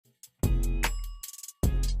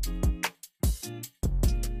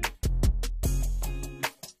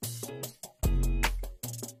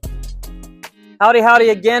Howdy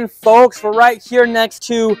again, folks. We're right here next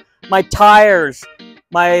to my tires,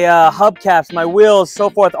 my hubcaps, my wheels, so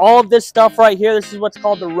forth. All of this stuff right here, this is what's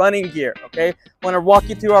called the running gear, okay? I want to walk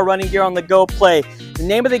you through our running gear on the Go Play. The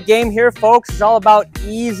name of the game here, folks, is all about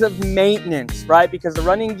ease of maintenance, right? Because the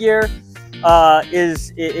running gear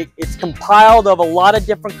it's compiled of a lot of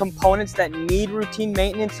different components that need routine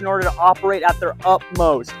maintenance in order to operate at their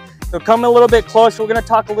utmost. So come a little bit closer, we're going to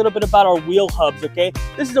talk a little bit about our wheel hubs, okay?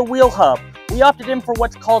 This is a wheel hub. We opted in for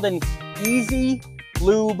what's called an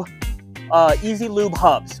EZ-Lube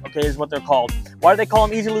Hubs, okay, is what they're called. Why do they call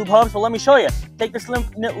them EZ-Lube Hubs? Well, let me show you. Take this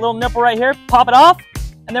little nipple right here, pop it off,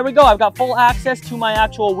 and there we go. I've got full access to my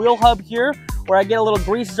actual wheel hub here, where I get a little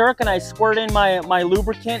grease zerk and I squirt in my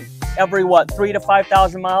lubricant every, 3,000 to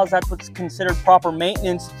 5,000 miles. That's what's considered proper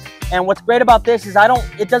maintenance. And what's great about this is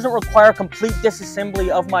it doesn't require complete disassembly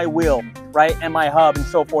of my wheel, right, and my hub and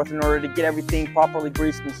so forth in order to get everything properly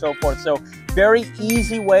greased and so forth. So very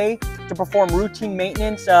easy way to perform routine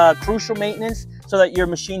maintenance, crucial maintenance, so that your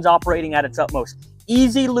machine's operating at its utmost.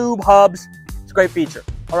 EZ-Lube Hubs, it's a great feature.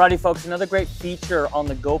 Alrighty, folks, another great feature on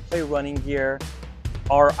the Go Play running gear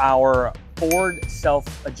are our forward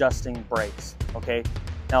self-adjusting brakes, okay?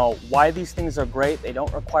 Now, why these things are great, they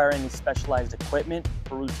don't require any specialized equipment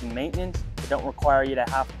for routine maintenance. They don't require you to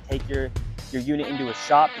have to take your unit into a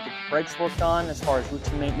shop to get the brakes worked on as far as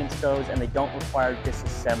routine maintenance goes, and they don't require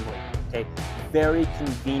disassembly, okay? Very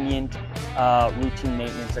convenient routine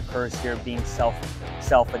maintenance occurs here, being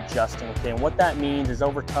self-adjusting, okay? And what that means is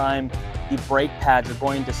over time, the brake pads are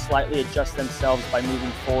going to slightly adjust themselves by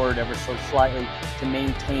moving forward ever so slightly to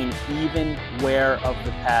maintain even wear of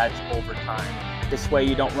the pads over time. This way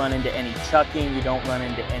you don't run into any chucking, you don't run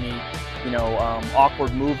into any,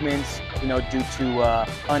 awkward movements, due to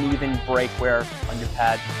uneven brake wear on your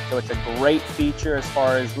pad. So it's a great feature as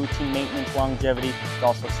far as routine maintenance, longevity, but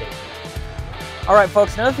also safety. All right,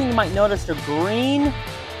 folks, another thing you might notice are green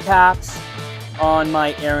caps on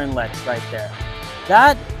my air inlets right there.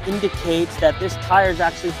 That indicates that this tire is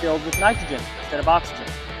actually filled with nitrogen instead of oxygen.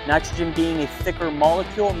 Nitrogen being a thicker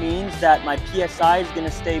molecule means that my PSI is going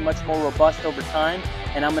to stay much more robust over time,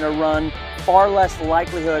 and I'm going to run far less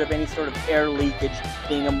likelihood of any sort of air leakage,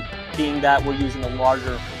 being that we're using a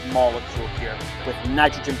larger molecule here with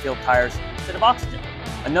nitrogen-filled tires instead of oxygen.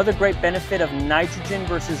 Another great benefit of nitrogen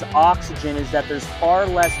versus oxygen is that there's far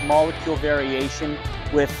less molecule variation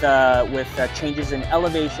with changes in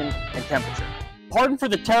elevation and temperature. Pardon for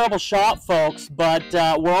the terrible shot, folks, but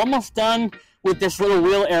we're almost done with this little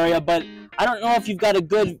wheel area, but I don't know if you've got a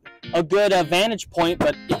good vantage point,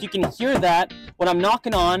 but if you can hear that, what I'm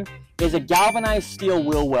knocking on is a galvanized steel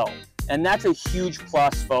wheel well, and that's a huge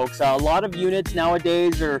plus, folks. A lot of units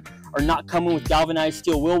nowadays are not coming with galvanized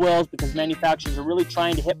steel wheel wells because manufacturers are really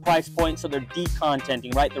trying to hit price points, so they're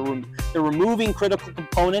decontenting, right? They're removing critical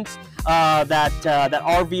components that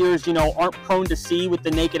RVers, aren't prone to see with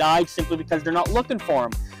the naked eye simply because they're not looking for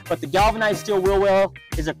them. But the galvanized steel wheel well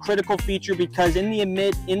is a critical feature because in the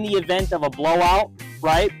event of a blowout,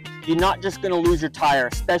 right, you're not just going to lose your tire,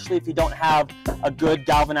 especially if you don't have a good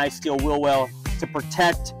galvanized steel wheel well to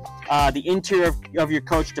protect the interior of your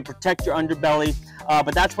coach, to protect your underbelly.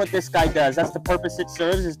 But that's what this guy does. That's the purpose it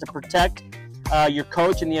serves, is to protect your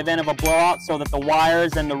coach in the event of a blowout, so that the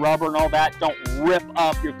wires and the rubber and all that don't rip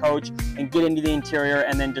up your coach and get into the interior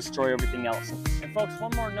and then destroy everything else. And folks,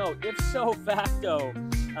 one more note, if so facto,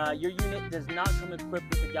 your unit does not come equipped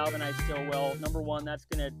with a galvanized steel well, number one, that's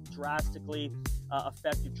going to drastically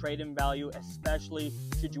affect your trade-in value, especially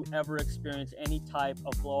should you ever experience any type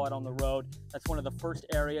of blowout on the road. That's one of the first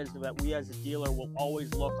areas that we as a dealer will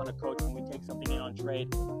always look on a coach when we take something in on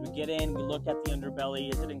trade. We get in, we look at the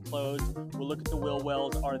underbelly, is it enclosed? We'll look at the wheel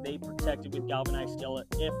wells, are they protected with galvanized steel?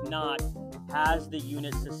 If not, has the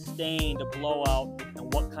unit sustained a blowout,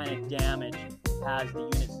 and what kind of damage has the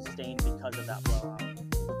unit sustained because of that blowout?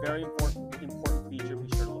 A very important feature, be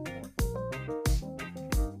sure to look for.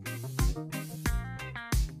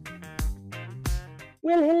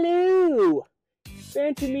 Well, hello!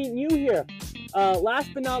 Fancy meeting you here.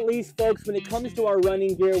 Last but not least, folks, when it comes to our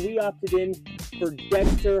running gear, we opted in for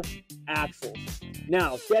Dexter axles.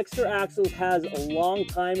 Now, Dexter Axles has a long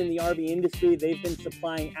time in the RV industry. They've been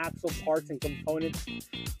supplying axle parts and components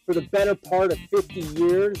for the better part of 50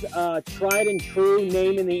 years. Tried and true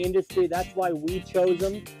name in the industry. That's why we chose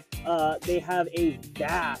them. They have a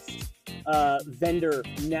vast vendor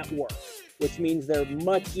network, which means they're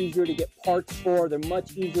much easier to get parts for, they're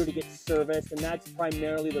much easier to get serviced, and that's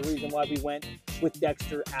primarily the reason why we went with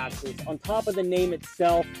Dexter axles. On top of the name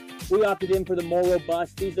itself, we opted in for the more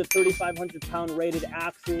robust. These are 3,500 pound rated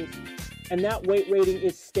axles, And that weight rating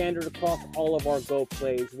is standard across all of our Go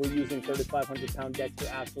Plays. We're using 3,500-pound Dexter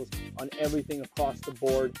axles on everything across the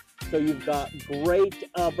board. So you've got great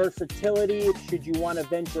versatility should you want to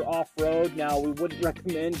venture off-road. Now, we wouldn't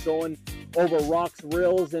recommend going over rocks,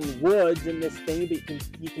 rills, and woods in this thing, but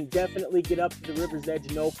you can definitely get up to the river's edge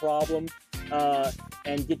no problem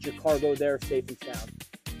and get your cargo there safe and sound.